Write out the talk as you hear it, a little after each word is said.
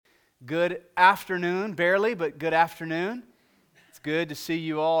Good afternoon, barely, but good afternoon. It's good to see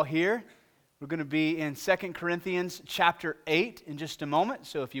you all here. We're going to be in 2 Corinthians chapter 8 in just a moment,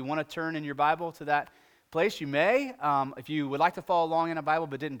 so if you want to turn in your Bible to that place, you may. If you would like to follow along in a Bible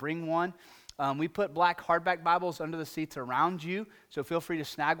but didn't bring one, we put black hardback Bibles under the seats around you, so feel free to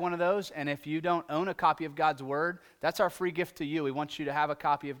snag one of those. And if you don't own a copy of God's Word, that's our free gift to you. We want you to have a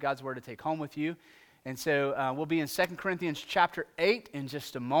copy of God's Word to take home with you. And so we'll be in 2 Corinthians chapter 8 in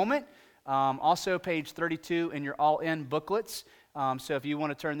just a moment. Also page 32 in your all-in booklets. So if you want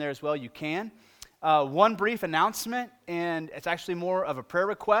to turn there as well, you can. One brief announcement, and it's actually more of a prayer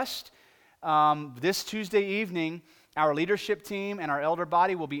request. This Tuesday evening, our leadership team and our elder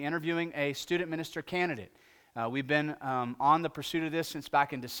body will be interviewing a student minister candidate. We've been on the pursuit of this since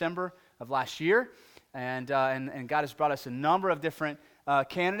back in December of last year, and God has brought us a number of different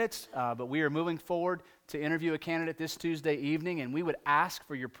candidates, but we are moving forward to interview a candidate this Tuesday evening, and we would ask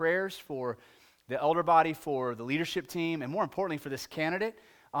for your prayers for the elder body, for the leadership team, and more importantly for this candidate,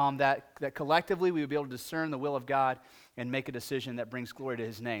 that collectively we would be able to discern the will of God and make a decision that brings glory to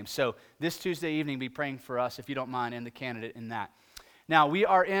His name. So this Tuesday evening, be praying for us, if you don't mind, and the candidate in that. Now, we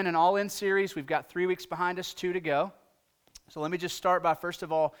are in an all-in series. We've got 3 weeks behind us, 2 to go. So let me just start by, first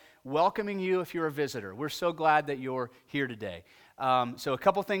of all, welcoming you if you're a visitor. We're so glad that you're here today. So a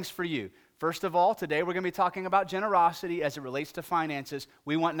couple things for you. First of all, today we're going to be talking about generosity as it relates to finances.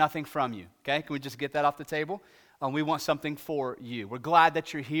 We want nothing from you, okay? Can we just get that off the table? We want something for you. We're glad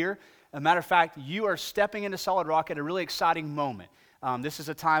that you're here. As a matter of fact, you are stepping into Solid Rock at a really exciting moment. This is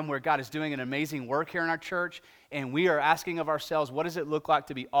a time where God is doing an amazing work here in our church, and we are asking of ourselves, what does it look like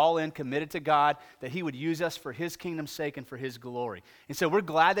to be all in, committed to God, that He would use us for His kingdom's sake and for His glory. And so we're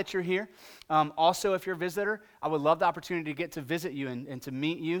glad that you're here. Also, if you're a visitor, I would love the opportunity to get to visit you and to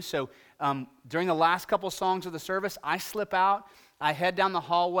meet you. So during the last couple songs of the service, I slip out. I head down the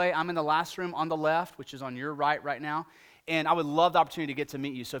hallway. I'm in the last room on the left, which is on your right now. And I would love the opportunity to get to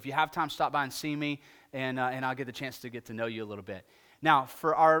meet you. So if you have time, stop by and see me, and I'll get the chance to get to know you a little bit. Now,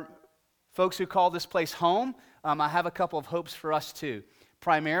 for our folks who call this place home, I have a couple of hopes for us too.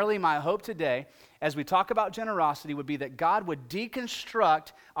 Primarily, my hope today, as we talk about generosity, would be that God would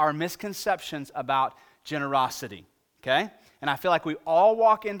deconstruct our misconceptions about generosity, okay? And I feel like we all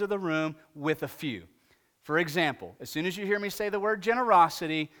walk into the room with a few. For example, as soon as you hear me say the word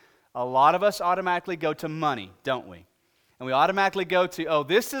generosity, a lot of us automatically go to money, don't we? And we automatically go to, oh,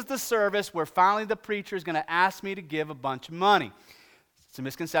 this is the service where finally the preacher is going to ask me to give a bunch of money. It's a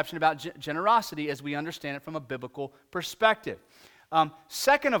misconception about generosity as we understand it from a biblical perspective.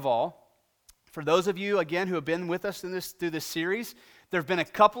 Second of all, for those of you, again, who have been with us through this series, there have been a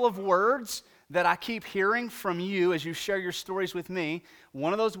couple of words that I keep hearing from you as you share your stories with me.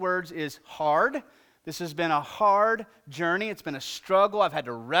 One of those words is hard. This has been a hard journey. It's been a struggle. I've had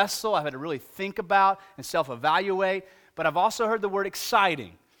to wrestle. I've had to really think about and self-evaluate. But I've also heard the word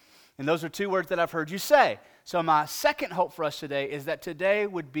exciting. And those are 2 words that I've heard you say. So my second hope for us today is that today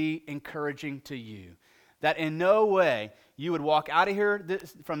would be encouraging to you. That in no way you would walk out of here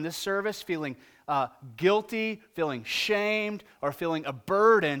from this service feeling guilty, feeling shamed, or feeling a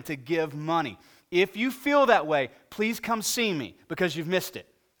burden to give money. If you feel that way, please come see me because you've missed it,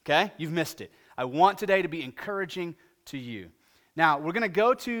 okay? You've missed it. I want today to be encouraging to you. Now, we're going to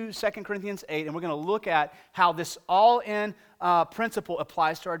go to 2 Corinthians 8, and we're going to look at how this all-in principle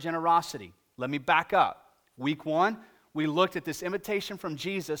applies to our generosity. Let me back up. Week 1, we looked at this invitation from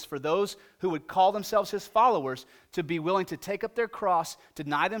Jesus for those who would call themselves His followers to be willing to take up their cross,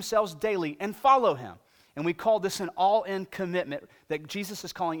 deny themselves daily, and follow Him. And we called this an all-in commitment that Jesus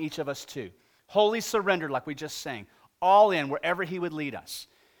is calling each of us to. Wholly surrendered, like we just sang. All in, wherever He would lead us.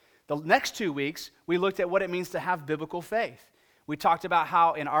 The next 2 weeks, we looked at what it means to have biblical faith. We talked about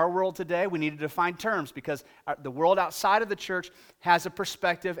how in our world today we need to define terms because the world outside of the church has a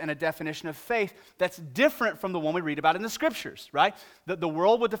perspective and a definition of faith that's different from the one we read about in the Scriptures, right? The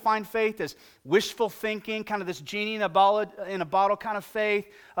world would define faith as wishful thinking, kind of this genie in a bottle kind of faith.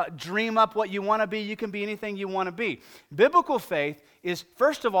 Dream up what you want to be. You can be anything you want to be. Biblical faith is,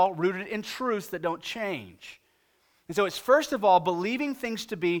 first of all, rooted in truths that don't change. And so it's, first of all, believing things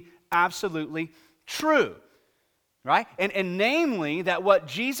to be absolutely true. Right? And namely, that what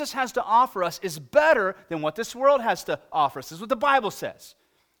Jesus has to offer us is better than what this world has to offer us. This is what the Bible says.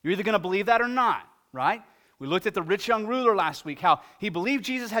 You're either going to believe that or not, right? We looked at the rich young ruler last week, how he believed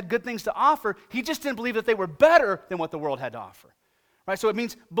Jesus had good things to offer. He just didn't believe that they were better than what the world had to offer. Right? So it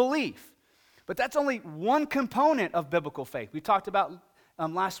means belief. But that's only one component of biblical faith. We talked about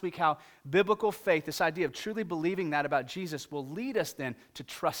last week how biblical faith, this idea of truly believing that about Jesus, will lead us then to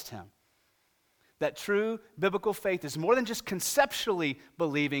trust Him. that true biblical faith is more than just conceptually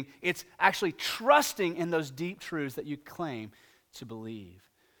believing, it's actually trusting in those deep truths that you claim to believe.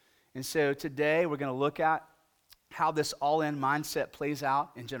 And so today we're going to look at how this all-in mindset plays out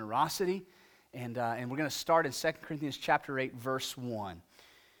in generosity, and we're going to start in 2 Corinthians chapter 8, verse 1.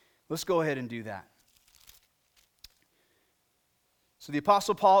 Let's go ahead and do that. So the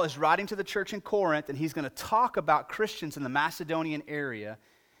Apostle Paul is writing to the church in Corinth, and he's going to talk about Christians in the Macedonian area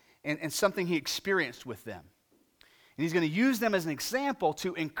and something he experienced with them. And he's going to use them as an example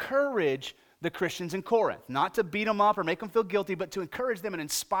to encourage the Christians in Corinth, not to beat them up or make them feel guilty, but to encourage them and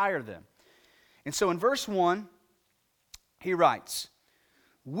inspire them. And so in verse 1, he writes,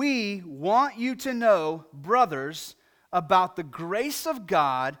 "We want you to know, brothers, about the grace of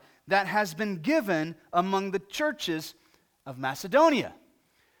God that has been given among the churches of Macedonia."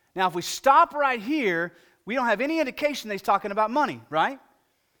 Now, if we stop right here, we don't have any indication that he's talking about money, right?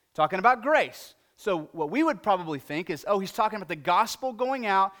 Talking about grace. So what we would probably think is, oh, he's talking about the gospel going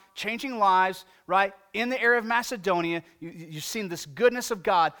out, changing lives, right? In the area of Macedonia, you've seen this goodness of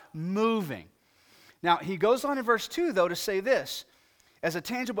God moving. Now, he goes on in verse 2, though, to say this. As a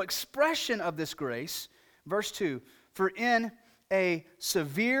tangible expression of this grace, verse 2, "For in a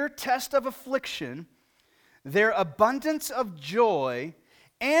severe test of affliction, their abundance of joy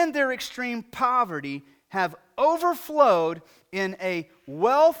and their extreme poverty have overflowed in a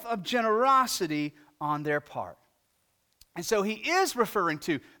wealth of generosity on their part." And so he is referring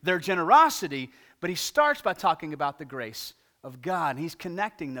to their generosity, but he starts by talking about the grace of God. And he's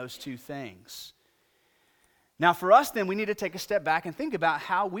connecting those two things. Now for us then, we need to take a step back and think about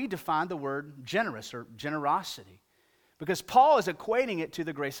how we define the word generous or generosity. Because Paul is equating it to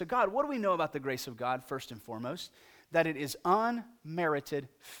the grace of God. What do we know about the grace of God, first and foremost? That it is unmerited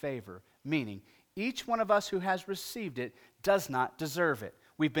favor, meaning each one of us who has received it does not deserve it.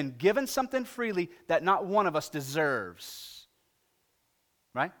 We've been given something freely that not one of us deserves.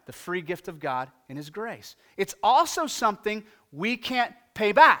 Right? The free gift of God in His grace. It's also something we can't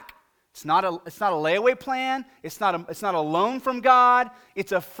pay back. It's not a layaway plan. It's not a loan from God.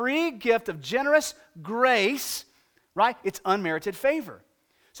 It's a free gift of generous grace, right? It's unmerited favor.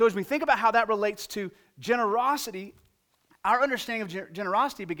 So as we think about how that relates to generosity, our understanding of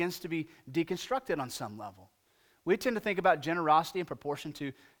generosity begins to be deconstructed on some level. We tend to think about generosity in proportion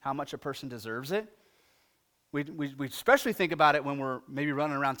to how much a person deserves it. We especially think about it when we're maybe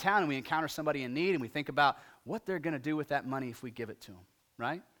running around town and we encounter somebody in need and we think about what they're going to do with that money if we give it to them,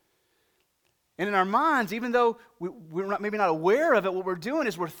 right? And in our minds, even though we're maybe not aware of it, what we're doing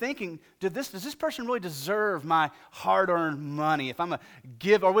is we're thinking, does this person really deserve my hard-earned money if I'm going to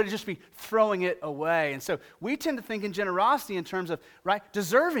give, or would it just be throwing it away? And so we tend to think in generosity in terms of, right,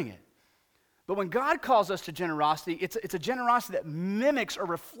 deserving it. But when God calls us to generosity, it's a generosity that mimics or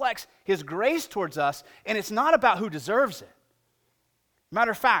reflects His grace towards us, and it's not about who deserves it.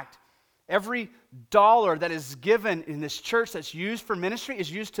 Matter of fact, every dollar that is given in this church that's used for ministry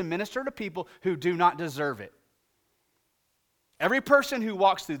is used to minister to people who do not deserve it. Every person who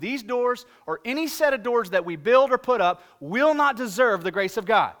walks through these doors or any set of doors that we build or put up will not deserve the grace of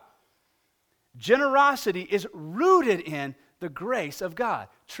God. Generosity is rooted in the grace of God,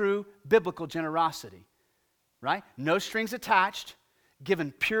 true biblical generosity, right? No strings attached,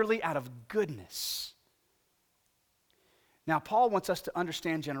 given purely out of goodness. Now, Paul wants us to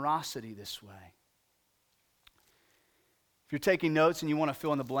understand generosity this way. If you're taking notes and you want to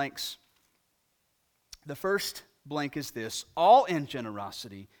fill in the blanks, the first blank is this: all-in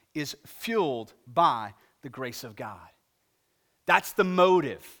generosity is fueled by the grace of God. That's the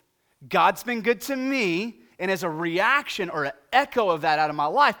motive. God's been good to me, and as a reaction or an echo of that out of my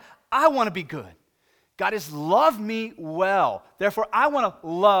life, I want to be good. God has loved me well, therefore I want to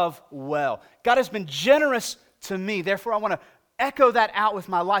love well. God has been generous to me, therefore I want to echo that out with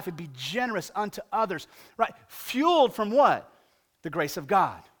my life and be generous unto others. Right? Fueled from what? The grace of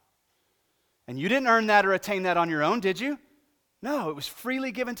God. And you didn't earn that or attain that on your own, did you? No, it was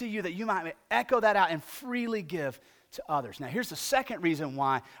freely given to you that you might echo that out and freely give to others. Now, here's the second reason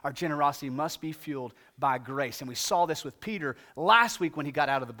why our generosity must be fueled by grace. And we saw this with Peter last week when he got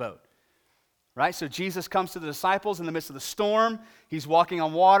out of the boat. Right? So Jesus comes to the disciples in the midst of the storm. He's walking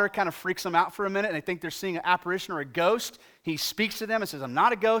on water, kind of freaks them out for a minute, and they think they're seeing an apparition or a ghost. He speaks to them and says, "I'm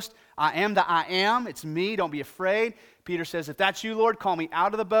not a ghost. I am the I am. It's me. Don't be afraid." Peter says, "If that's you, Lord, call me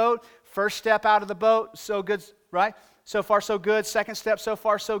out of the boat." First step out of the boat, so good, right? So far, so good. Second step, so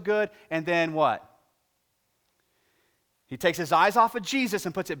far, so good. And then what? He takes his eyes off of Jesus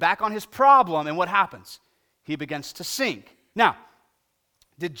and puts it back on his problem, and what happens? He begins to sink. Now,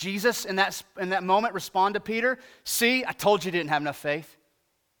 did Jesus in that moment respond to Peter? "See, I told you you didn't have enough faith"?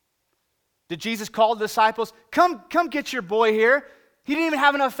 Did Jesus call the disciples, come get your boy here? He didn't even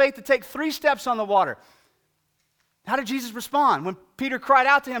have enough faith to take 3 steps on the water. How did Jesus respond? When Peter cried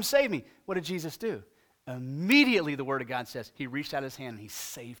out to him, save me, what did Jesus do? Immediately, the Word of God says, he reached out his hand and he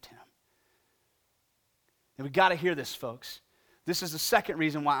saved him. And we've got to hear this, folks. This is the second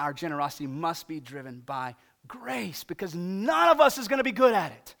reason why our generosity must be driven by grace, because none of us is going to be good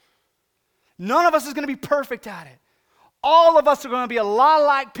at it. None of us is going to be perfect at it. All of us are going to be a lot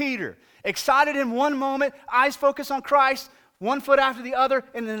like Peter, excited in one moment, eyes focused on Christ, one foot after the other,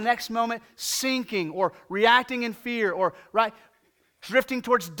 and in the next moment, sinking or reacting in fear or, right, drifting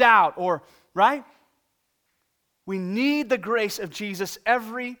towards doubt or, right? We need the grace of Jesus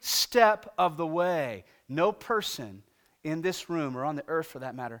every step of the way. No person in this room or on the earth, for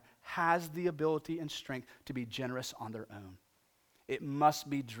that matter, has the ability and strength to be generous on their own. It must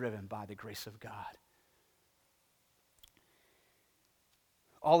be driven by the grace of God.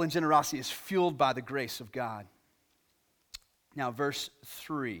 All in generosity is fueled by the grace of God. Now, verse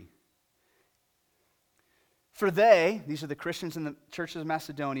 3. For they, these are the Christians in the churches of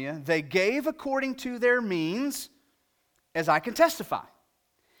Macedonia, they gave according to their means, as I can testify,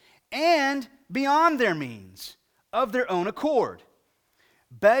 and beyond their means, of their own accord,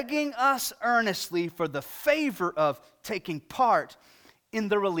 begging us earnestly for the favor of taking part in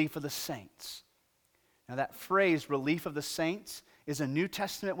the relief of the saints. Now that phrase, relief of the saints, is a New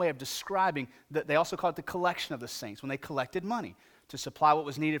Testament way of describing, that they also call it the collection of the saints, when they collected money to supply what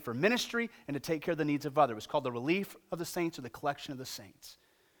was needed for ministry and to take care of the needs of others. It was called the relief of the saints or the collection of the saints.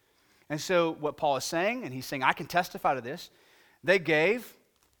 And so what Paul is saying, and he's saying, I can testify to this, they gave,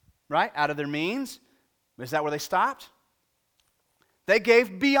 right, out of their means. Is that where they stopped? They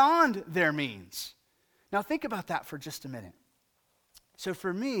gave beyond their means. Now think about that for just a minute. So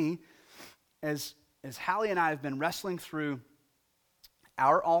for me, as Hallie and I have been wrestling through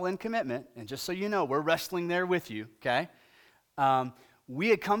our all-in commitment, and just so you know, we're wrestling there with you, okay? We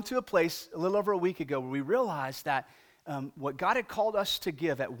had come to a place a little over a week ago where we realized that what God had called us to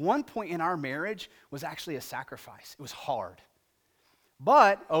give at one point in our marriage was actually a sacrifice. It was hard.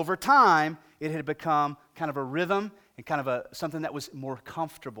 But over time, it had become kind of a rhythm and kind of something that was more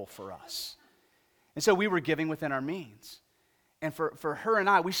comfortable for us. And so we were giving within our means. And for her and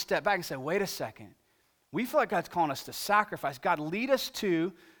I, we stepped back and said, wait a second. We feel like God's calling us to sacrifice. God, lead us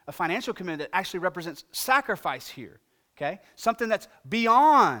to a financial commitment that actually represents sacrifice here, okay? Something that's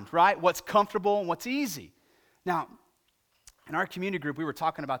beyond, right, what's comfortable and what's easy. Now, in our community group, we were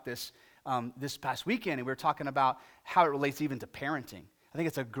talking about this this past weekend, and we were talking about how it relates even to parenting. I think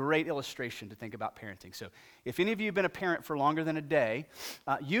it's a great illustration to think about parenting. So if any of you have been a parent for longer than a day,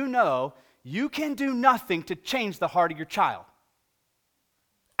 you know you can do nothing to change the heart of your child.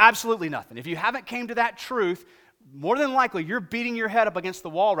 Absolutely nothing. If you haven't came to that truth, more than likely you're beating your head up against the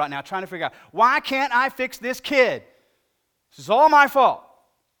wall right now trying to figure out, why can't I fix this kid? This is all my fault.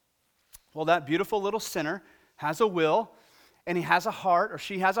 Well, that beautiful little sinner has a will, and he has a heart, or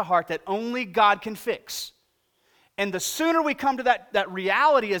she has a heart, that only God can fix. And the sooner we come to that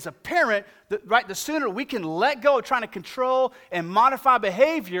reality as a parent, the sooner we can let go of trying to control and modify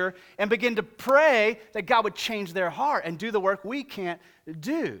behavior and begin to pray that God would change their heart and do the work we can't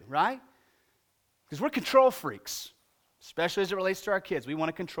do, right? Because we're control freaks, especially as it relates to our kids. We want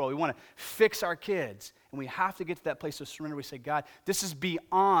to control. We want to fix our kids. And we have to get to that place of surrender. We say, God, this is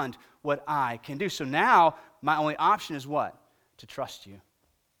beyond what I can do. So now my only option is what? To trust you.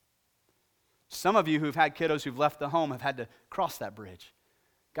 Some of you who've had kiddos who've left the home have had to cross that bridge.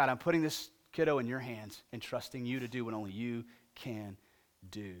 God, I'm putting this kiddo in your hands and trusting you to do what only you can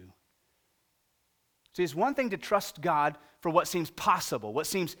do. See, it's one thing to trust God for what seems possible, what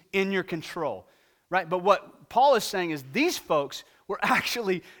seems in your control, right? But what Paul is saying is these folks were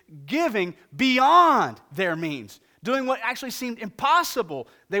actually giving beyond their means, doing what actually seemed impossible.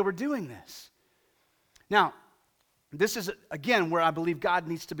 They were doing this. Now, this is, again, where I believe God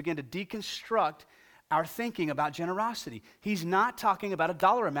needs to begin to deconstruct our thinking about generosity. He's not talking about a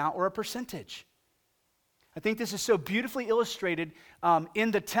dollar amount or a percentage. I think this is so beautifully illustrated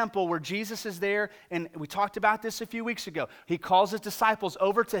in the temple where Jesus is there, and we talked about this a few weeks ago. He calls his disciples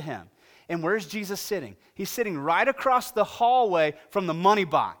over to him. And where's Jesus sitting? He's sitting right across the hallway from the money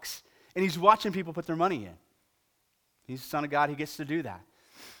box, and he's watching people put their money in. He's the Son of God. He gets to do that.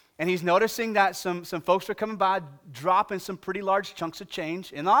 And he's noticing that some folks are coming by, dropping some pretty large chunks of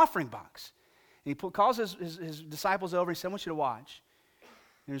change in the offering box. And he calls his disciples over and he said, I want you to watch.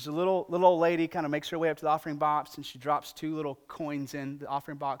 And there's a little old lady kind of makes her way up to the offering box, and she drops 2 little coins in the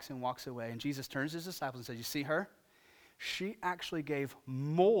offering box and walks away. And Jesus turns to his disciples and says, you see her? She actually gave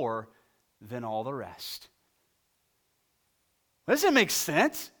more than all the rest. Doesn't it make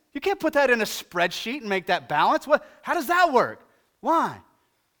sense? You can't put that in a spreadsheet and make that balance. How does that work? Why?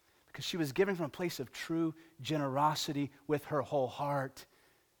 Because she was giving from a place of true generosity with her whole heart.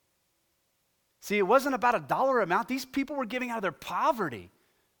 See, it wasn't about a dollar amount. These people were giving out of their poverty,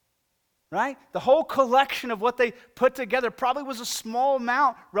 right? The whole collection of what they put together probably was a small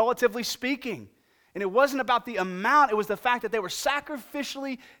amount, relatively speaking. And it wasn't about the amount. It was the fact that they were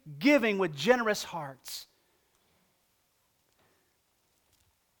sacrificially giving with generous hearts.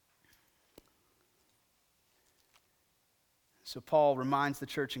 So Paul reminds the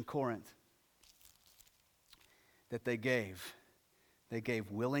church in Corinth that they gave. They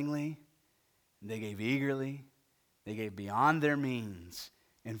gave willingly. They gave eagerly. They gave beyond their means.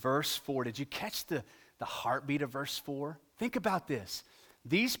 In verse 4, did you catch the heartbeat of verse 4? Think about this.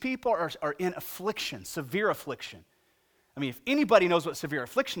 These people are in affliction, severe affliction. I mean, if anybody knows what severe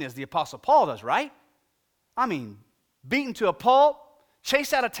affliction is, the Apostle Paul does, right? I mean, beaten to a pulp,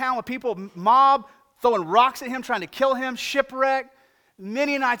 chased out of town with people, mob, throwing rocks at him, trying to kill him, shipwrecked.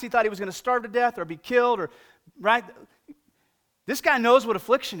 Many nights he thought he was going to starve to death or be killed, or right? This guy knows what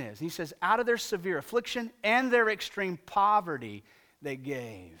affliction is. He says, out of their severe affliction and their extreme poverty, they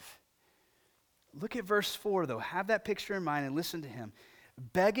gave. Look at verse 4, though. Have that picture in mind and listen to him.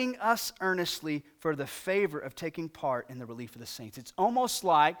 Begging us earnestly for the favor of taking part in the relief of the saints. It's almost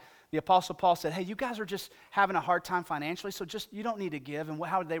like the Apostle Paul said, hey, you guys are just having a hard time financially, so just, you don't need to give. And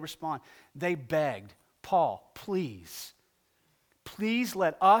how did they respond? They begged, Paul, please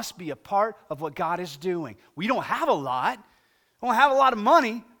let us be a part of what God is doing. We don't have a lot. We don't have a lot of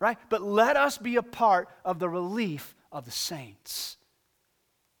money, right? But let us be a part of the relief of the saints.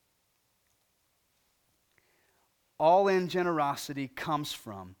 All-in generosity comes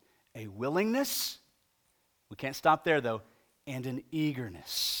from a willingness, we can't stop there though, and an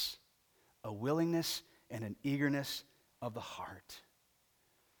eagerness. A willingness and an eagerness of the heart.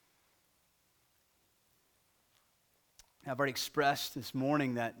 I've already expressed this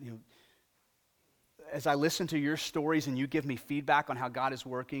morning that, as I listen to your stories and you give me feedback on how God is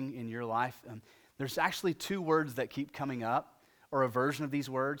working in your life, there's actually two words that keep coming up, or a version of these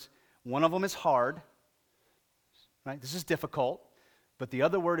words. One of them is hard, right? This is difficult, but the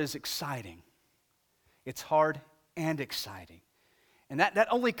other word is exciting. It's hard and exciting. And that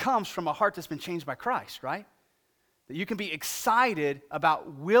only comes from a heart that's been changed by Christ, right? That you can be excited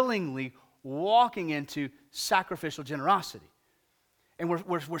about willingly walking into sacrificial generosity. And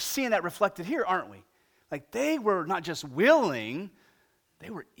we're seeing that reflected here, aren't we? Like, they were not just willing, they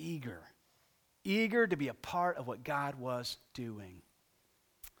were eager to be a part of what God was doing.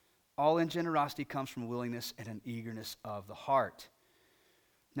 All in generosity comes from willingness and an eagerness of the heart.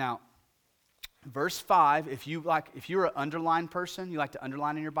 Now, verse 5, if you're an underline person, you like to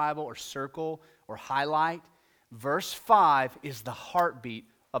underline in your Bible or circle or highlight, verse 5 is the heartbeat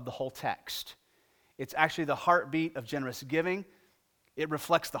of the whole text. It's actually the heartbeat of generous giving. It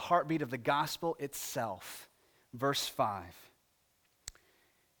reflects the heartbeat of the gospel itself. Verse 5.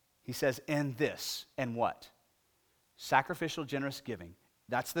 He says, and this, and what? Sacrificial generous giving.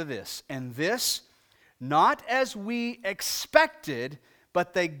 That's the this. And this, not as we expected,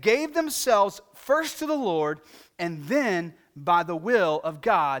 but they gave themselves first to the Lord, and then by the will of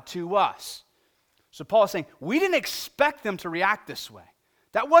God to us. So Paul is saying, we didn't expect them to react this way.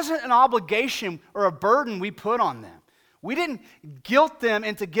 That wasn't an obligation or a burden we put on them. We didn't guilt them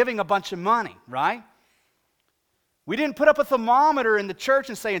into giving a bunch of money, right? We didn't put up a thermometer in the church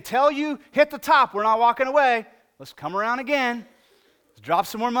and say, until you hit the top, we're not walking away. Let's come around again. Let's drop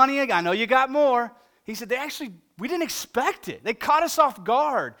some more money. I know you got more. He said, we didn't expect it. They caught us off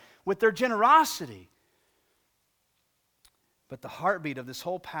guard with their generosity. But the heartbeat of this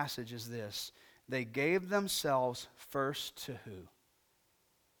whole passage is this. They gave themselves first to who?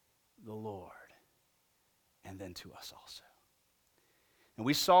 The Lord. And then to us also. And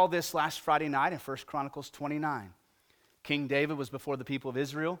we saw this last Friday night in 1 Chronicles 29. King David was before the people of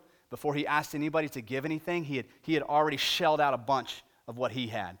Israel. Before he asked anybody to give anything, he had already shelled out a bunch of what he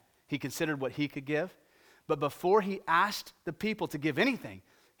had. He considered what he could give. But before he asked the people to give anything,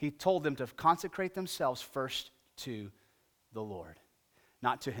 he told them to consecrate themselves first to the Lord.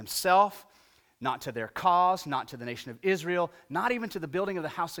 Not to himself, not to their cause, not to the nation of Israel, not even to the building of the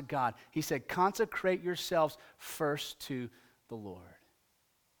house of God. He said, consecrate yourselves first to the Lord.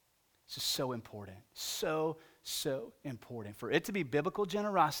 This is so important. So important. For it to be biblical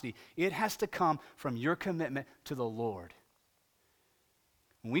generosity, it has to come from your commitment to the Lord.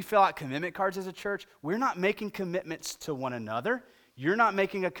 When we fill out commitment cards as a church, we're not making commitments to one another. You're not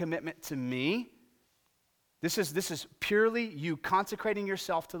making a commitment to me. This is purely you consecrating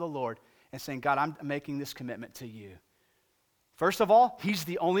yourself to the Lord and saying, God, I'm making this commitment to you. First of all, he's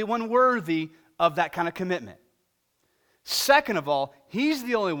the only one worthy of that kind of commitment. Second of all, he's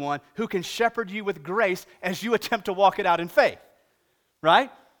the only one who can shepherd you with grace as you attempt to walk it out in faith, right?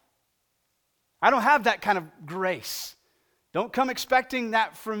 I don't have that kind of grace. Don't come expecting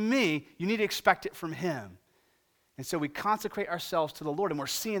that from me. You need to expect it from him. And so we consecrate ourselves to the Lord, and we're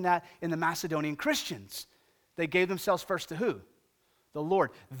seeing that in the Macedonian Christians. They gave themselves first to who? The Lord.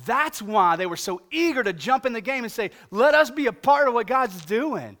 That's why they were so eager to jump in the game and say, let us be a part of what God's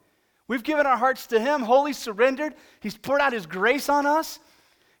doing. We've given our hearts to him, wholly surrendered. He's poured out his grace on us.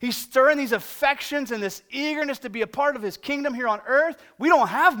 He's stirring these affections and this eagerness to be a part of his kingdom here on earth. We don't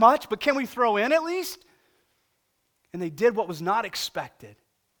have much, but can we throw in at least? And they did what was not expected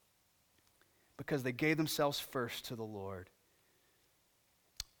because they gave themselves first to the Lord.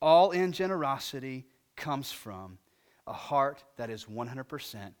 All in generosity comes from a heart that is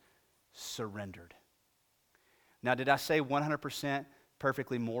 100% surrendered. Now, did I say 100%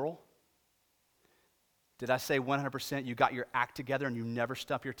 perfectly moral? Did I say 100% you got your act together and you never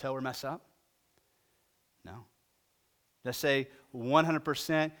stub your toe or mess up? No. Did I say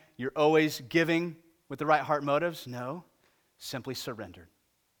 100% you're always giving with the right heart motives? No. Simply surrendered.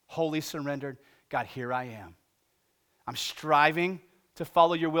 Wholly surrendered. God, here I am. I'm striving to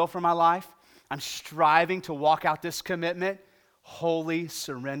follow your will for my life. I'm striving to walk out this commitment. Wholly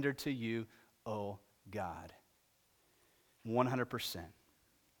surrendered to you, oh God. 100%.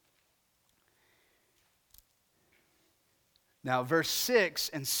 Now, verse 6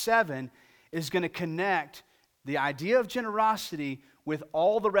 and 7 is going to connect the idea of generosity with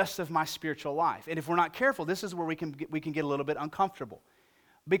all the rest of my spiritual life. And if we're not careful, this is where we can get a little bit uncomfortable.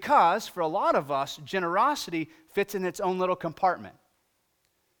 Because for a lot of us, generosity fits in its own little compartment.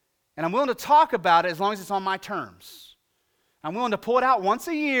 And I'm willing to talk about it as long as it's on my terms. I'm willing to pull it out once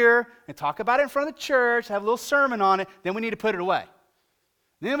a year and talk about it in front of the church, have a little sermon on it, then we need to put it away.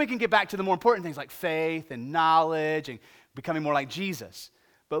 Then we can get back to the more important things like faith and knowledge and becoming more like Jesus.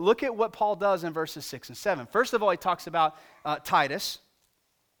 But look at what Paul does in verses 6 and 7. First of all, he talks about Titus.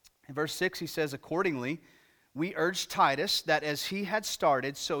 In verse 6, he says, accordingly, we urge Titus that as he had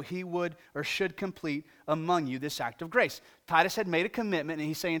started, so he would or should complete among you this act of grace. Titus had made a commitment, and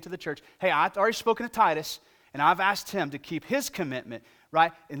he's saying to the church, hey, I've already spoken to Titus, and I've asked him to keep his commitment,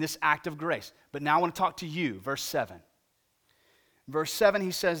 right, in this act of grace. But now I want to talk to you, verse 7. Verse 7,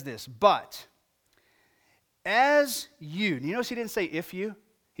 he says this, but as you notice he didn't say if you,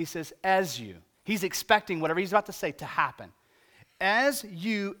 he says as you. He's expecting whatever he's about to say to happen. As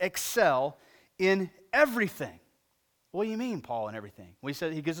you excel in everything. What do you mean, Paul, in everything? Well,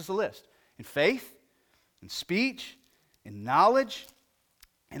 he gives us a list. In faith, in speech, in knowledge,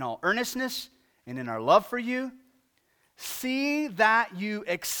 in all earnestness, and in our love for you. See that you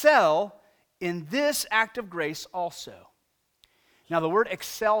excel in this act of grace also. Now, the word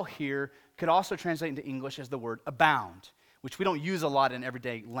excel here could also translate into English as the word abound, which we don't use a lot in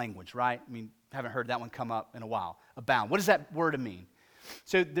everyday language, right? I mean, haven't heard that one come up in a while. Abound. What does that word mean?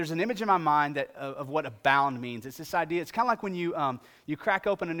 So there's an image in my mind of what abound means. It's this idea. It's kind of like when you crack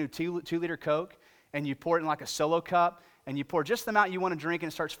open a new 2-liter Coke and you pour it in like a solo cup and you pour just the amount you want to drink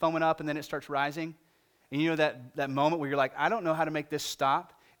and it starts foaming up and then it starts rising. And you know that moment where you're like, I don't know how to make this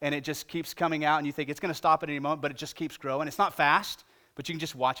stop, and it just keeps coming out and you think it's going to stop at any moment, but it just keeps growing. It's not fast, but you can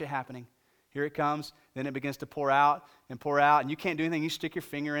just watch it happening. Here it comes, then it begins to pour out, and you can't do anything. You stick your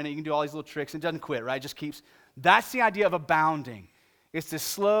finger in it, you can do all these little tricks, and it doesn't quit, right? It just keeps. That's the idea of abounding. It's this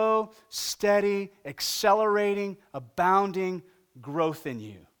slow, steady, accelerating, abounding growth in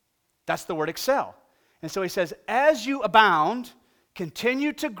you. That's the word excel. And so he says, as you abound,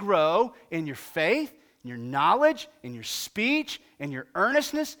 continue to grow in your faith, in your knowledge, in your speech, in your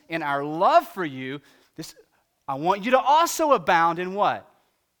earnestness, in our love for you. I want you to also abound in what?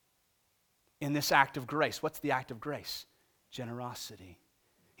 In this act of grace. What's the act of grace? Generosity.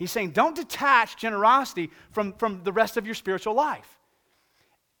 He's saying don't detach generosity from the rest of your spiritual life.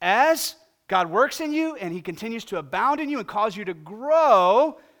 As God works in you and he continues to abound in you and cause you to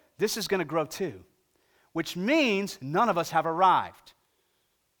grow, this is going to grow too. Which means none of us have arrived.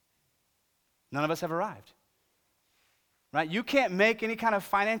 None of us have arrived. Right? You can't make any kind of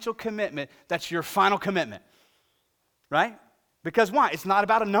financial commitment that's your final commitment. Right? Because why? It's not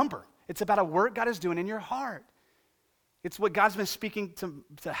about a number. It's about a work God is doing in your heart. It's what God's been speaking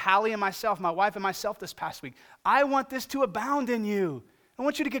to Hallie and myself, my wife and myself this past week. I want this to abound in you. I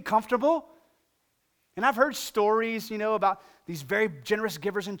want you to get comfortable. And I've heard stories, about these very generous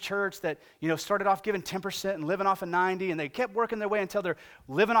givers in church that, started off giving 10% and living off of 90, and they kept working their way until they're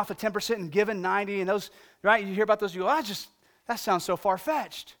living off of 10% and giving 90. And those, right, you hear about those, you go, that sounds so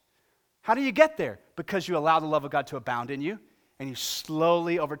far-fetched. How do you get there? Because you allow the love of God to abound in you, and you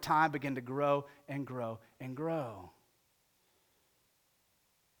slowly, over time, begin to grow and grow and grow.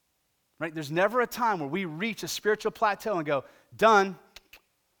 Right? There's never a time where we reach a spiritual plateau and go, done.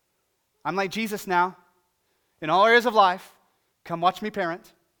 I'm like Jesus now. In all areas of life, come watch me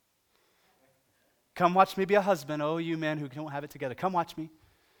parent. Come watch me be a husband. Oh, you men who don't have it together, come watch me.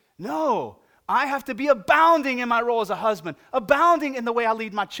 No, I have to be abounding in my role as a husband, abounding in the way I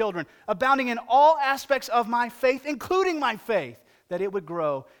lead my children, abounding in all aspects of my faith, including my faith, that it would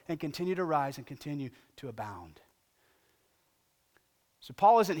grow and continue to rise and continue to abound. So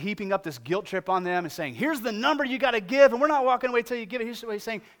Paul isn't heaping up this guilt trip on them and saying, here's the number you got to give, and we're not walking away till you give it. Here's what he's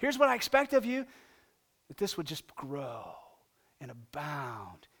saying, here's what I expect of you, that this would just grow and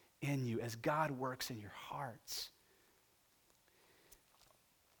abound in you as God works in your hearts.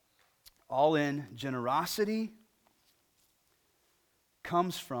 All in generosity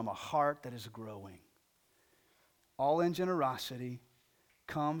comes from a heart that is growing. All in generosity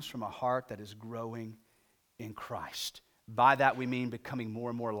comes from a heart that is growing in Christ. By that we mean becoming more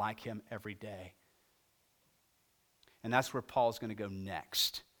and more like him every day. And that's where Paul's going to go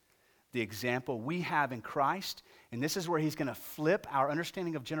next. The example we have in Christ, and this is where he's going to flip our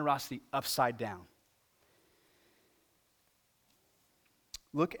understanding of generosity upside down.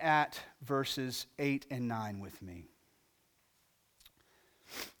 Look at verses 8 and 9 with me.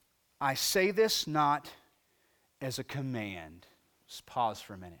 I say this not as a command. Just pause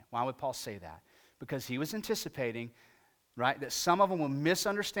for a minute. Why would Paul say that? Because he was anticipating, right, that some of them will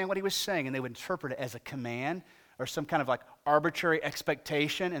misunderstand what he was saying and they would interpret it as a command or some kind of like arbitrary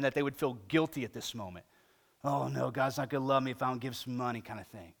expectation, and that they would feel guilty at this moment. Oh no, God's not going to love me if I don't give some money, kind of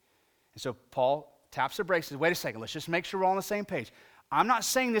thing. And so Paul taps the brakes and says, wait a second, let's just make sure we're all on the same page. I'm not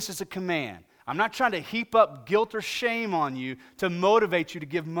saying this as a command. I'm not trying to heap up guilt or shame on you to motivate you to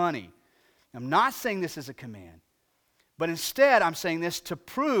give money. I'm not saying this as a command. But instead, I'm saying this to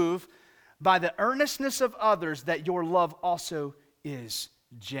prove by the earnestness of others that your love also is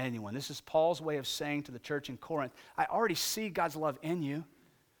genuine. This is Paul's way of saying to the church in Corinth, I already see God's love in you.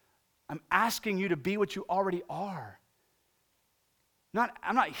 I'm asking you to be what you already are.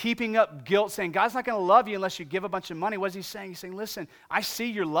 I'm not heaping up guilt saying, God's not going to love you unless you give a bunch of money. What is he saying? He's saying, listen, I see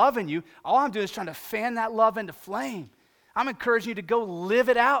your love in you. All I'm doing is trying to fan that love into flame. I'm encouraging you to go live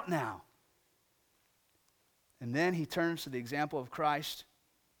it out now. And then he turns to the example of Christ.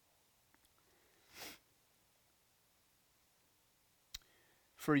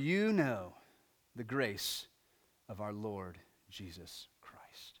 For you know the grace of our Lord Jesus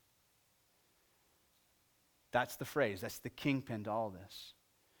Christ. That's the phrase. That's the kingpin to all this.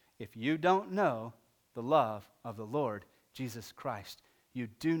 If you don't know the love of the Lord Jesus Christ, you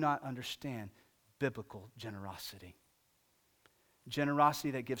do not understand biblical generosity.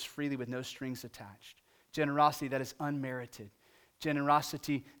 Generosity that gives freely with no strings attached. Generosity that is unmerited.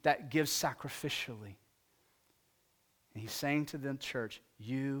 Generosity that gives sacrificially. And he's saying to the church,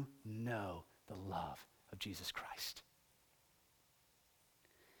 you know the love of Jesus Christ.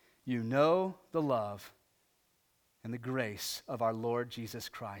 You know the love and the grace of our Lord Jesus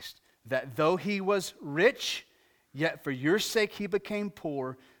Christ, that though he was rich, yet for your sake he became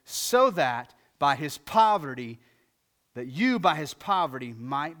poor, so that by his poverty, that you by his poverty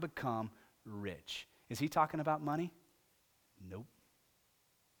might become rich. Is he talking about money? Nope.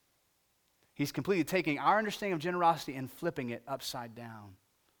 He's completely taking our understanding of generosity and flipping it upside down.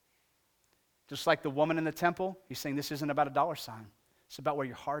 Just like the woman in the temple, he's saying this isn't about a dollar sign. It's about where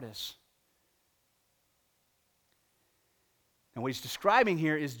your heart is. And what he's describing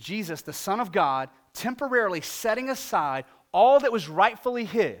here is Jesus, the Son of God, temporarily setting aside all that was rightfully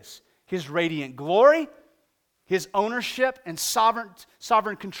his radiant glory, his ownership and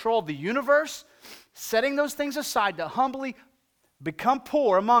sovereign control of the universe, setting those things aside to humbly become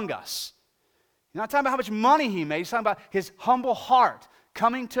poor among us. He's not talking about how much money he made. He's talking about his humble heart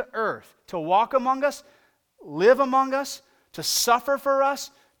coming to earth to walk among us, live among us, to suffer for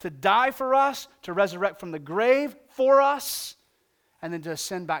us, to die for us, to resurrect from the grave for us, and then to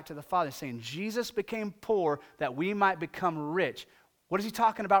ascend back to the Father, saying Jesus became poor that we might become rich. What is he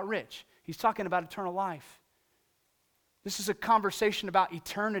talking about rich? He's talking about eternal life. This is a conversation about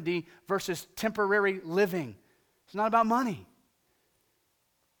eternity versus temporary living. It's not about money.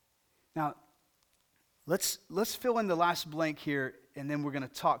 Now, let's fill in the last blank here, and then we're going to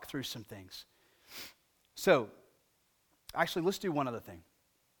talk through some things. So, actually, let's do one other thing.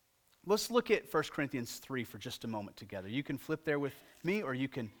 Let's look at 1 Corinthians 3 for just a moment together. You can flip there with me, or you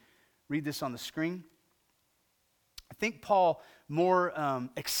can read this on the screen. I think Paul more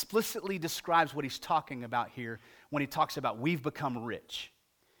explicitly describes what he's talking about here when he talks about we've become rich.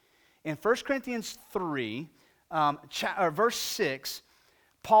 In 1 Corinthians 3, verse 6,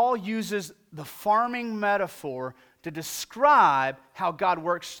 Paul uses the farming metaphor to describe how God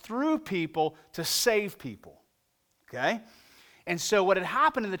works through people to save people. Okay? And so what had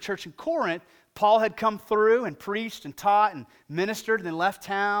happened in the church in Corinth, Paul had come through and preached and taught and ministered and then left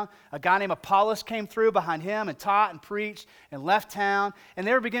town. A guy named Apollos came through behind him and taught and preached and left town. And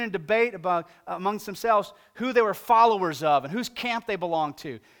they were beginning to debate amongst themselves who they were followers of and whose camp they belonged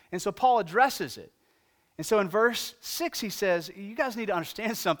to. And so Paul addresses it. And so in verse 6 he says, you guys need to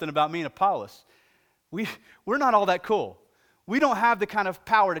understand something about me and Apollos. We're not all that cool. We don't have the kind of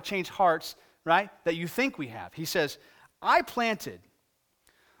power to change hearts, right, that you think we have. He says, I planted,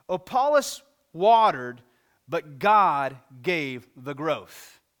 Apollos watered, but God gave the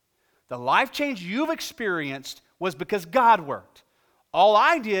growth. The life change you've experienced was because God worked. All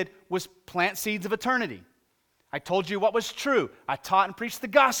I did was plant seeds of eternity. I told you what was true. I taught and preached the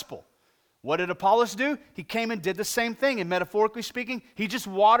gospel. What did Apollos do? He came and did the same thing, and metaphorically speaking, he just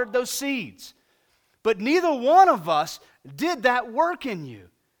watered those seeds. But neither one of us did that work in you.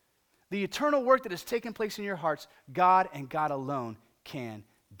 The eternal work that has taken place in your hearts, God and God alone can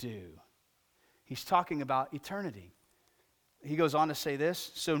do. He's talking about eternity. He goes on to say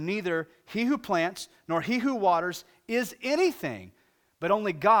this, so neither he who plants nor he who waters is anything, but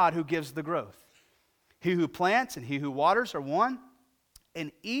only God who gives the growth. He who plants and he who waters are one,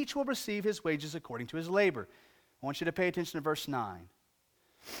 and each will receive his wages according to his labor. I want you to pay attention to verse 9.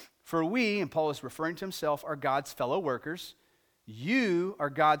 For we, and Paul is referring to himself, are God's fellow workers. You are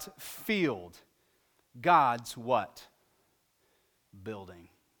God's field. God's what? Building.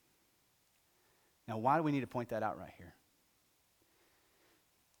 Now, why do we need to point that out right here?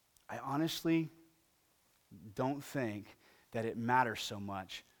 I honestly don't think that it matters so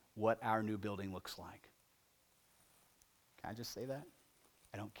much what our new building looks like. Can I just say that?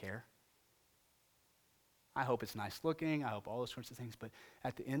 I don't care. I hope it's nice looking. I hope all those sorts of things. But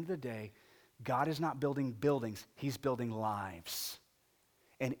at the end of the day, God is not building buildings. He's building lives.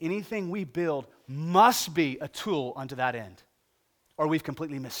 And anything we build must be a tool unto that end, or we've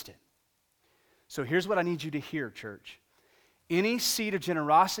completely missed it. So here's what I need you to hear, church. Any seed of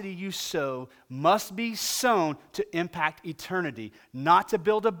generosity you sow must be sown to impact eternity, not to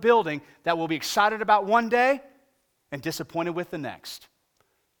build a building that we'll be excited about one day and disappointed with the next.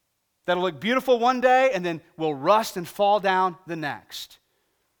 That'll look beautiful one day and then will rust and fall down the next.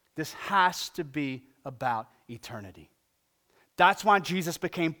 This has to be about eternity. That's why Jesus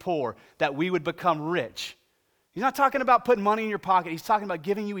became poor, that we would become rich. He's not talking about putting money in your pocket. He's talking about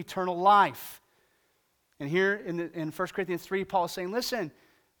giving you eternal life. And here in 1 Corinthians 3, Paul is saying, listen,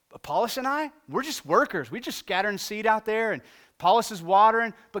 Apollos and I, we're just workers. We just scattering seed out there, and Apollos is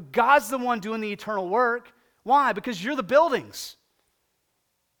watering, but God's the one doing the eternal work. Why? Because you're the buildings.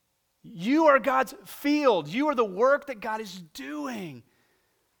 You are God's field. You are the work that God is doing.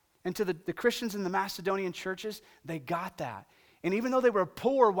 And to the Christians in the Macedonian churches, they got that. And even though they were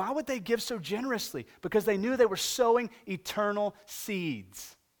poor, why would they give so generously? Because they knew they were sowing eternal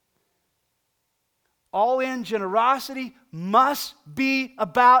seeds. All-in generosity must be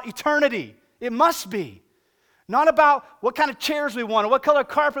about eternity. It must be. Not about what kind of chairs we want or what color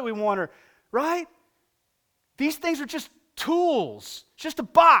carpet we want, right? These things are just tools. It's just a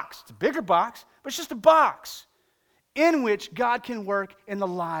box. It's a bigger box, but it's just a box in which God can work in the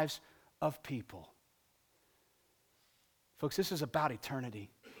lives of people. Folks, this is about eternity.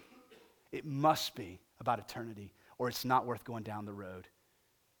 It must be about eternity, or it's not worth going down the road.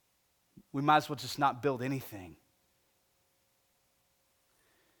 We might as well just not build anything.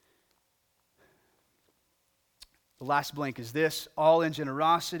 The last blank is this: all in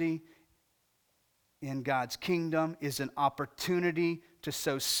generosity in God's kingdom is an opportunity to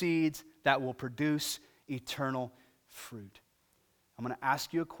sow seeds that will produce eternal fruit. I'm going to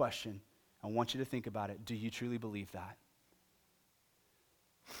ask you a question. I want you to think about it. Do you truly believe that?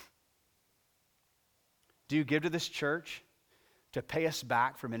 Do you give to this church to pay us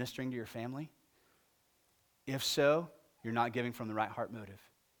back for ministering to your family? If so, you're not giving from the right heart motive.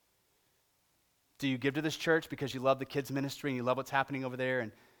 Do you give to this church because you love the kids' ministry and you love what's happening over there?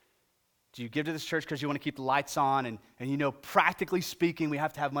 And do you give to this church because you want to keep the lights on and you know, practically speaking, we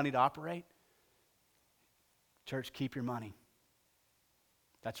have to have money to operate? Church, keep your money.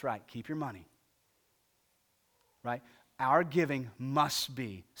 That's right, keep your money. Right? Our giving must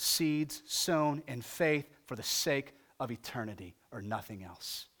be seeds sown in faith for the sake of eternity or nothing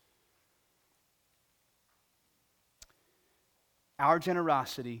else. Our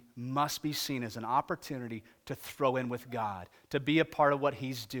generosity must be seen as an opportunity to throw in with God, to be a part of what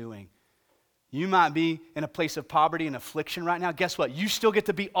He's doing. You might be in a place of poverty and affliction right now. Guess what? You still get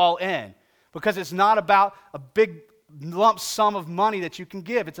to be all in. Because it's not about a big lump sum of money that you can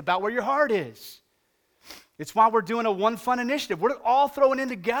give. It's about where your heart is. It's why we're doing a One Fund initiative. We're all throwing in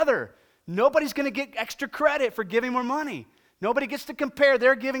together. Nobody's going to get extra credit for giving more money. Nobody gets to compare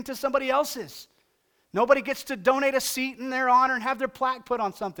their giving to somebody else's. Nobody gets to donate a seat in their honor and have their plaque put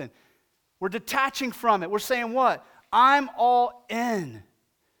on something. We're detaching from it. We're saying what? I'm all in.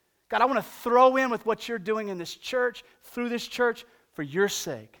 God, I want to throw in with what you're doing in this church, through this church, for your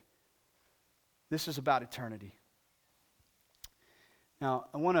sake. This is about eternity. Now,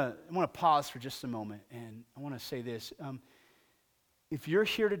 I want to pause for just a moment, and I want to say this. If you're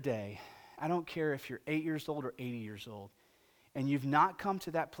here today, I don't care if you're 8 years old or 80 years old, and you've not come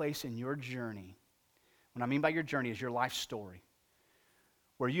to that place in your journey, what I mean by your journey is your life story,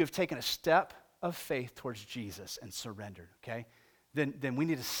 where you have taken a step of faith towards Jesus and surrendered, okay? Then we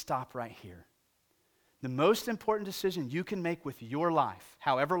need to stop right here. The most important decision you can make with your life,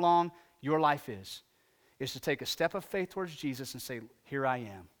 however long your life is to take a step of faith towards Jesus and say, here I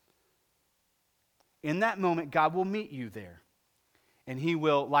am. In that moment, God will meet you there. And he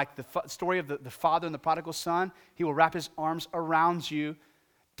will, like the story of the father and the prodigal son, he will wrap his arms around you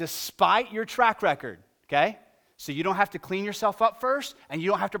despite your track record, okay? So you don't have to clean yourself up first, and you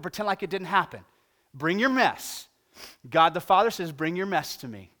don't have to pretend like it didn't happen. Bring your mess. God the Father says, bring your mess to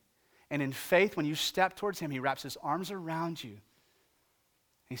me. And in faith, when you step towards him, he wraps his arms around you.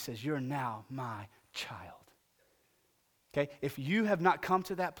 He says, you're now my child. Okay? If you have not come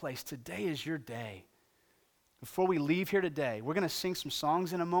to that place, today is your day. Before we leave here today, we're going to sing some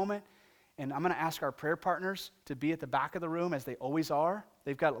songs in a moment, and I'm going to ask our prayer partners to be at the back of the room as they always are.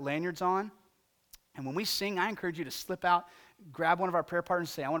 They've got lanyards on. And when we sing, I encourage you to slip out, grab one of our prayer partners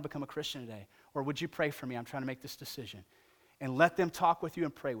and say, I want to become a Christian today. Or would you pray for me? I'm trying to make this decision. And let them talk with you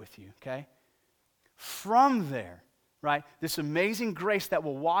and pray with you, okay? From there, right, this amazing grace that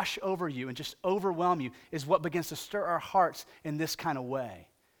will wash over you and just overwhelm you is what begins to stir our hearts in this kind of way.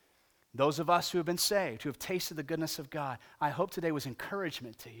 Those of us who have been saved, who have tasted the goodness of God, I hope today was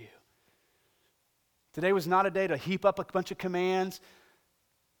encouragement to you. Today was not a day to heap up a bunch of commands.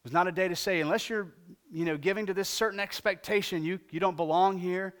 It was not a day to say, unless you're, giving to this certain expectation, you don't belong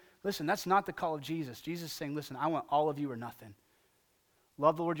here. Listen, that's not the call of Jesus. Jesus is saying, listen, I want all of you or nothing.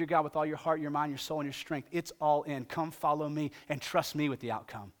 Love the Lord your God with all your heart, your mind, your soul, and your strength. It's all in. Come follow me and trust me with the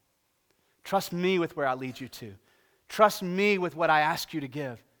outcome. Trust me with where I lead you to. Trust me with what I ask you to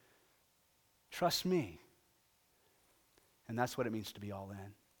give. Trust me. And that's what it means to be all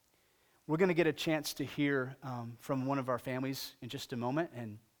in. We're going to get a chance to hear from one of our families in just a moment,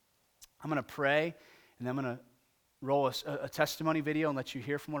 and I'm going to pray, and then I'm going to roll a testimony video and let you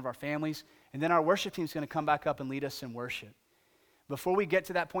hear from one of our families, and then our worship team is going to come back up and lead us in worship. Before we get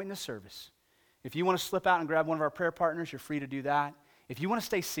to that point in the service, if you want to slip out and grab one of our prayer partners, you're free to do that. If you want to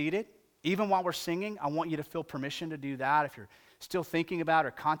stay seated, even while we're singing, I want you to feel permission to do that. If you're still thinking about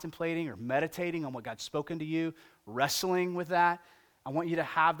or contemplating or meditating on what God's spoken to you, wrestling with that, I want you to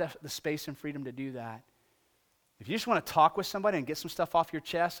have the space and freedom to do that. If you just want to talk with somebody and get some stuff off your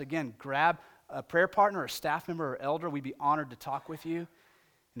chest, again, grab a prayer partner, a staff member, or elder. We'd be honored to talk with you.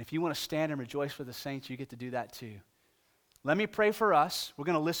 And if you want to stand and rejoice for the saints, you get to do that too. Let me pray for us. We're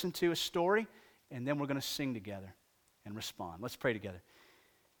going to listen to a story, and then we're going to sing together and respond. Let's pray together.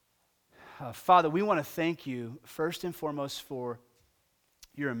 Father, we want to thank you first and foremost for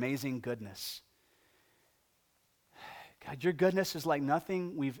your amazing goodness. God, your goodness is like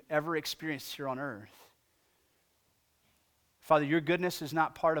nothing we've ever experienced here on earth. Father, your goodness is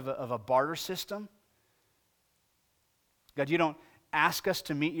not part of a barter system. God, you don't ask us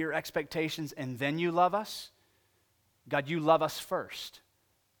to meet your expectations and then you love us. God, you love us first.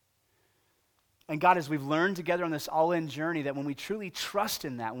 And God, as we've learned together on this all-in journey, that when we truly trust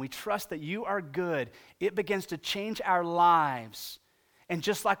in that, when we trust that you are good, it begins to change our lives. And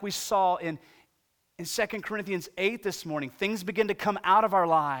just like we saw in 2 Corinthians 8 this morning, things begin to come out of our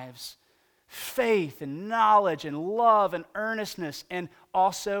lives. Faith and knowledge and love and earnestness and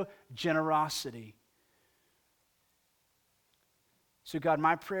also generosity. So God,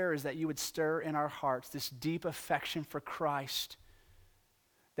 my prayer is that you would stir in our hearts this deep affection for Christ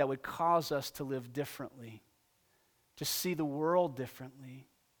that would cause us to live differently, to see the world differently,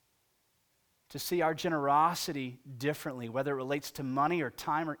 to see our generosity differently, whether it relates to money or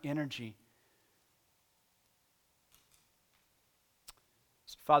time or energy.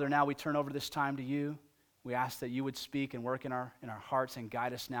 So Father, now we turn over this time to you. We ask that you would speak and work in our hearts and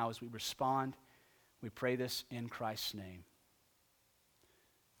guide us now as we respond. We pray this in Christ's name.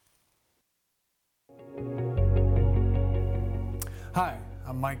 Hi,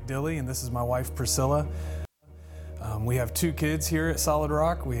 I'm Mike Dilley, and this is my wife, Priscilla. We have 2 kids here at Solid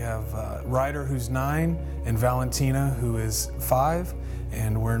Rock. We have Ryder, who's 9, and Valentina, who is 5.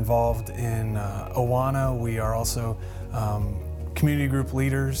 And we're involved in Awana. We are also community group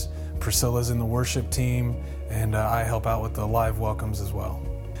leaders. Priscilla's in the worship team, and I help out with the live welcomes as well.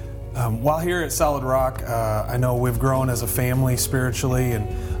 While here at Solid Rock, I know we've grown as a family spiritually and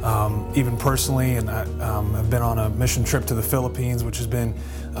even personally, and I've been on a mission trip to the Philippines, which has been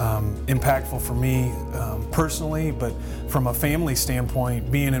impactful for me personally, but from a family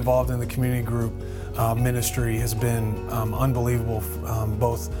standpoint, being involved in the community group ministry has been unbelievable,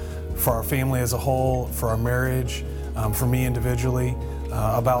 both for our family as a whole, for our marriage, for me individually.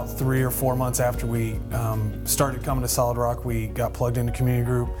 About 3 or 4 months after we started coming to Solid Rock, we got plugged into community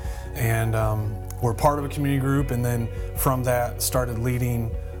group, and we're part of a community group, and then from that started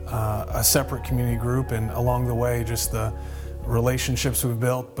leading a separate community group, and along the way just the relationships we've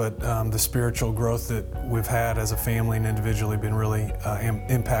built, but the spiritual growth that we've had as a family and individually been really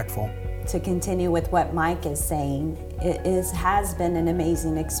impactful. To continue with what Mike is saying, has been an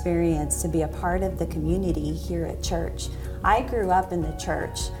amazing experience to be a part of the community here at church. I grew up in the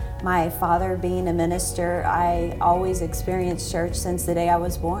church. My father being a minister, I always experienced church since the day I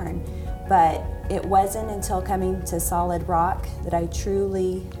was born. But it wasn't until coming to Solid Rock that I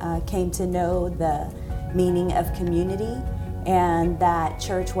truly came to know the meaning of community, and that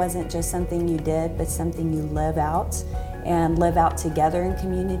church wasn't just something you did, but something you live out and live out together in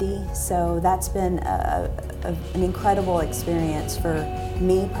community. So that's been an incredible experience for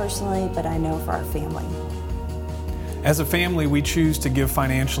me personally, but I know for our family. As a family, we choose to give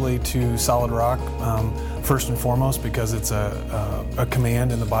financially to Solid Rock, first and foremost, because it's a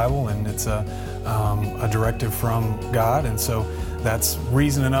command in the Bible, and it's a directive from God, and so that's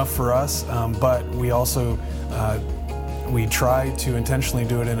reason enough for us. But we also we try to intentionally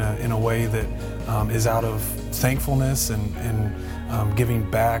do it in a way that is out of thankfulness and giving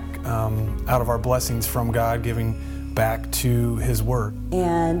back out of our blessings from God, giving back to His Word.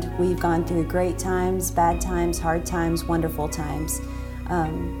 And we've gone through great times, bad times, hard times, wonderful times.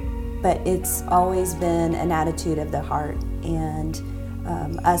 But it's always been an attitude of the heart, and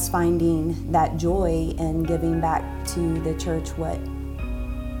us finding that joy in giving back to the church what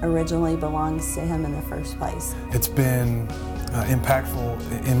originally belongs to Him in the first place. It's been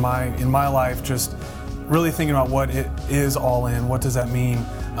impactful in my life, just really thinking about what it is all in, what does that mean,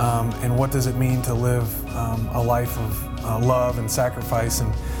 and what does it mean to live a life of love and sacrifice,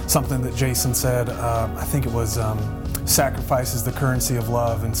 and something that Jason said, I think it was sacrifice is the currency of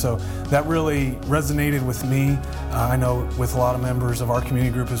love, and so that really resonated with me. I know with a lot of members of our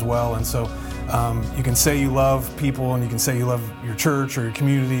community group as well, and so you can say you love people and you can say you love your church or your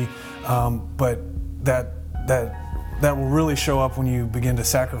community, but that will really show up when you begin to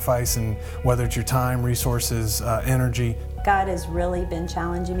sacrifice, and whether it's your time, resources, energy. God has really been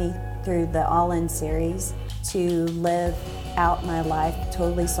challenging me through the All In series to live out my life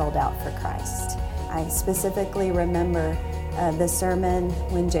totally sold out for Christ. I specifically remember the sermon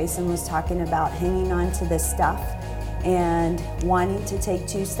when Jason was talking about hanging on to this stuff and wanting to take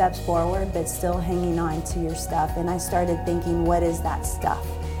 2 steps forward but still hanging on to your stuff. And I started thinking, what is that stuff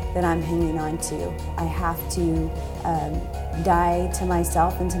that I'm hanging on to? I have to die to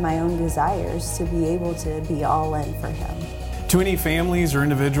myself and to my own desires to be able to be all in for Him. To any families or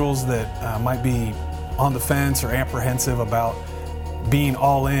individuals that might be on the fence or apprehensive about being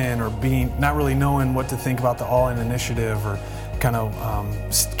all in, or being not really knowing what to think about the All In initiative, or kind of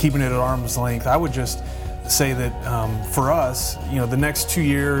keeping it at arm's length, I would just say that for us, the next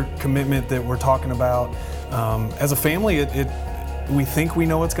 2-year commitment that we're talking about, as a family, we think we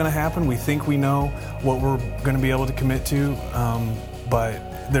know what's going to happen. We think we know what we're going to be able to commit to,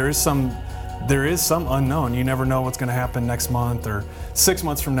 but there is some unknown. You never know what's going to happen next month or 6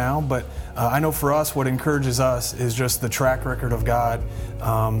 months from now, but I know for us, what encourages us is just the track record of God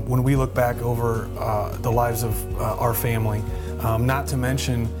when we look back over the lives of our family, not to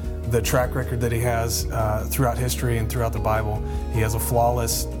mention the track record that He has throughout history and throughout the Bible. He has a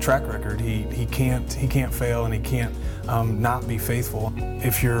flawless track record. He can't fail, and He can't not be faithful.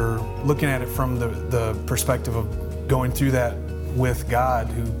 If you're looking at it from the perspective of going through that with God,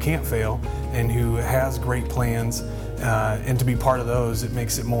 who can't fail and who has great plans, and to be part of those, it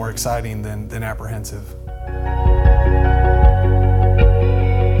makes it more exciting than apprehensive.